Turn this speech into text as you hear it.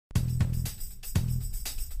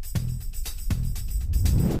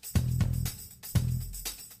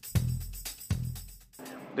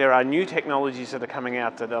there are new technologies that are coming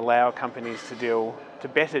out that allow companies to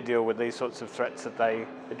better deal with these sorts of threats that they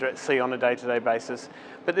see on a day-to-day basis.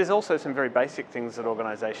 But there's also some very basic things that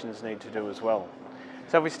organisations need to do as well.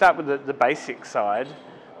 So if we start with the basic side,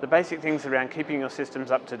 the basic things around keeping your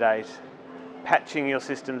systems up to date, patching your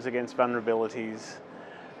systems against vulnerabilities,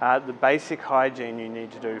 the basic hygiene you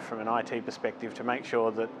need to do from an IT perspective to make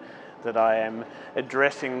sure that I am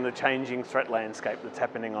addressing the changing threat landscape that's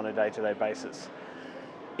happening on a day-to-day basis.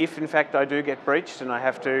 If in fact I do get breached and I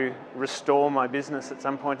have to restore my business at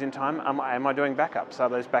some point in time, am I doing backups? Are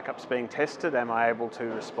those backups being tested? Am I able to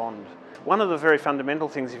respond? One of the very fundamental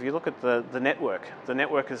things, if you look at the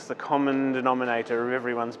network is the common denominator of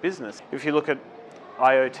everyone's business. If you look at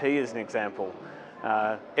IoT as an example,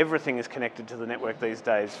 everything is connected to the network these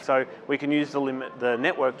days. So we can use the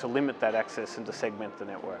network to limit that access and to segment the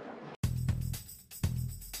network.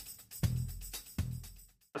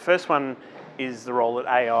 The first one is the role that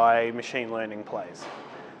AI machine learning plays.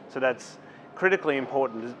 So that's critically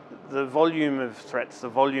important. The volume of threats, the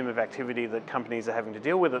volume of activity that companies are having to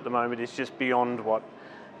deal with at the moment is just beyond what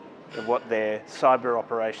their cyber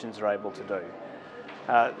operations are able to do.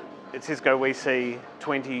 At Cisco we see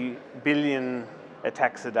 20 billion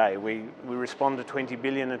attacks a day. We respond to 20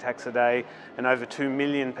 billion attacks a day and over 2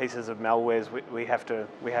 million pieces of malwares we have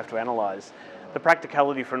to analyse. The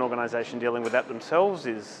practicality for an organisation dealing with that themselves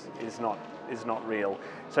is not real.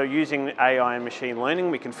 So using AI and machine learning,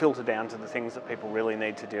 we can filter down to the things that people really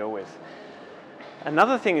need to deal with.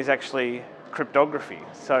 Another thing is actually cryptography.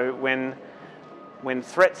 So when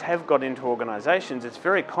threats have got into organisations, it's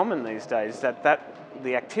very common these days that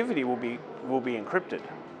the activity will be encrypted.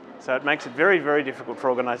 So it makes it very, very difficult for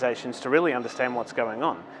organisations to really understand what's going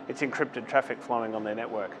on. It's encrypted traffic flowing on their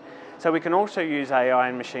network. So we can also use AI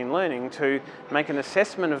and machine learning to make an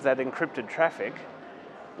assessment of that encrypted traffic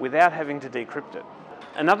without having to decrypt it.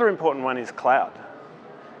 Another important one is cloud.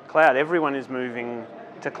 Cloud, everyone is moving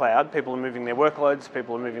to cloud. People are moving their workloads,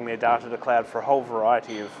 people are moving their data to cloud for a whole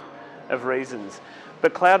variety of reasons.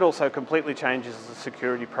 But cloud also completely changes the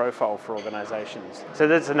security profile for organisations. So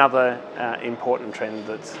that's another important trend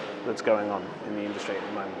that's going on in the industry at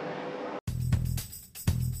the moment.